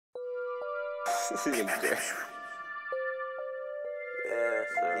Yeah, sir.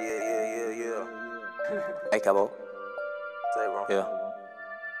 Yeah. Hey, Kapo. Say, bro. Yeah.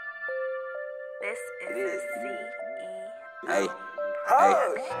 This is the CE. Hey. Hey.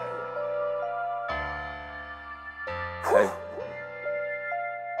 Hey.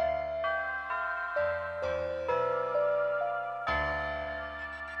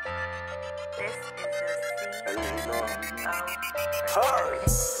 This is a CEO.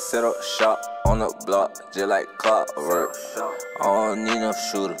 Set up shop on the block, just like Clockwork. I don't need no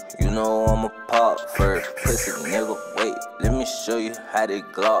shooter, you know I'm a pop first. Pussy nigga, wait, let me show you how they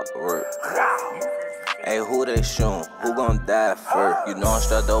Glock work. Hey, who they shootin'? Who gon' die first? You know I'm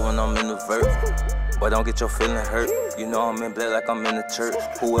strapped over when I'm in the verse. But don't get your feeling hurt. You know I'm in black like I'm in the church.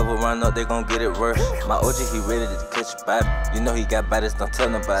 Whoever run up, they gon' get it worse. My OG, he ready to catch a body. You know he got bodies, don't tell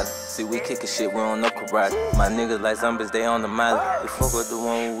nobody. See, we kickin' shit, we don't know karate. My niggas like zombies, they on the mile. We fuck with the one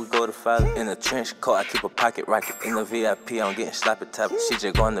when we go to fight. In the trench coat, I keep a pocket rocket. In the VIP, I'm getting sloppy tapping. She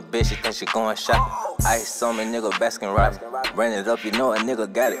just going to bed, she think she going shopping. Ice on me, nigga, basking robbing. Ran it up, you know a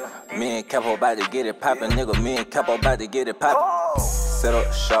nigga got it. Me and Kapo about to get it poppin', nigga. Me and Kapo about to get it poppin'. Set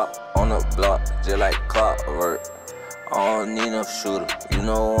up shop on the block, just like Clockwork. I don't need no shooter, you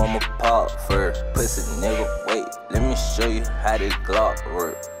know I'm a pop first. Pussy nigga, wait, let me show you how they Glock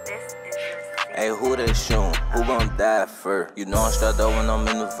work. Hey, who they shootin'? Who gon' die first? You know I'm strapped up when I'm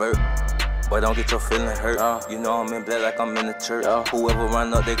in the vert. But don't get your feeling hurt. You know I'm in black like I'm in the church. Whoever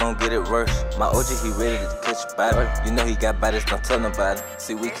run up, they gon' get it worse. My OG, he ready to catch a body. You know he got bodies, don't tell nobody.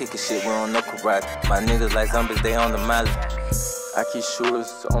 See, we kickin' shit, we don't know karate. My niggas like zombies, they on the mile. I keep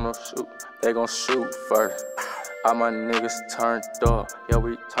shooters on them shoot, they gon' shoot first. All my niggas turned up, yeah,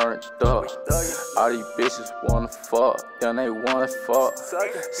 we turned up. All these bitches wanna fuck, yeah, they wanna fuck.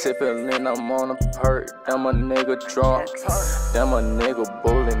 Sippin' lean, I'm on a perk, damn a nigga drunk. Damn a nigga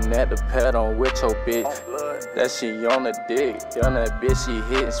bullin' at the pad on with your bitch. That she on the dick, damn that bitch, she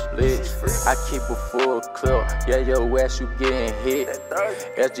hittin' splits. I keep a full clip, yeah, your ass, you getting hit.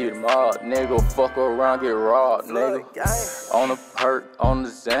 SG the mob, nigga, fuck around, get raw, nigga. On the perk, on the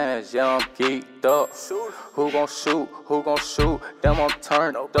Zans, yeah, I'm geeked up. Who gon' shoot? Who gon' shoot? Damn, I'm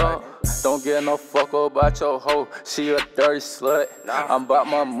turned up. Don't get no fuck about your hoe. She a dirty slut. I'm about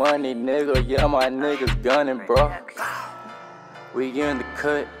my money, nigga. Yeah, my niggas gunning, bro. We in the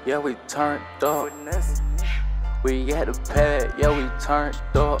cut, yeah, we turned up. We at the pad, yeah, we turned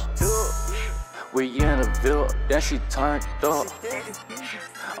up. We in the Ville, then she turned up.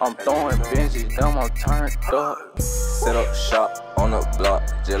 I'm throwing benches, damn, I'm turned up. Set up shop on the block,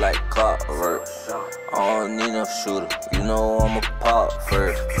 just like Clockwork. I don't need no shooter, you know I'm a pop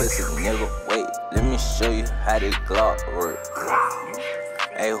first. Pussy nigga, wait, let me show you how they Glock work.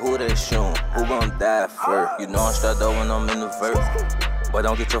 Hey, who they shootin'? Who gon' die first? You know I'm strapped up when I'm in the verse. But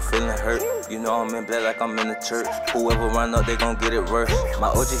don't get your feeling hurt. You know I'm in black like I'm in the church. Whoever run up, they gon' get it worse. My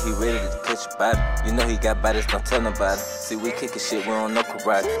OG, he ready to catch a body. You know he got bodies, don't tell nobody. See, we kickin' shit, we don't know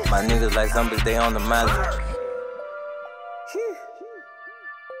karate. My niggas like zombies, they on the mile. Pew pew.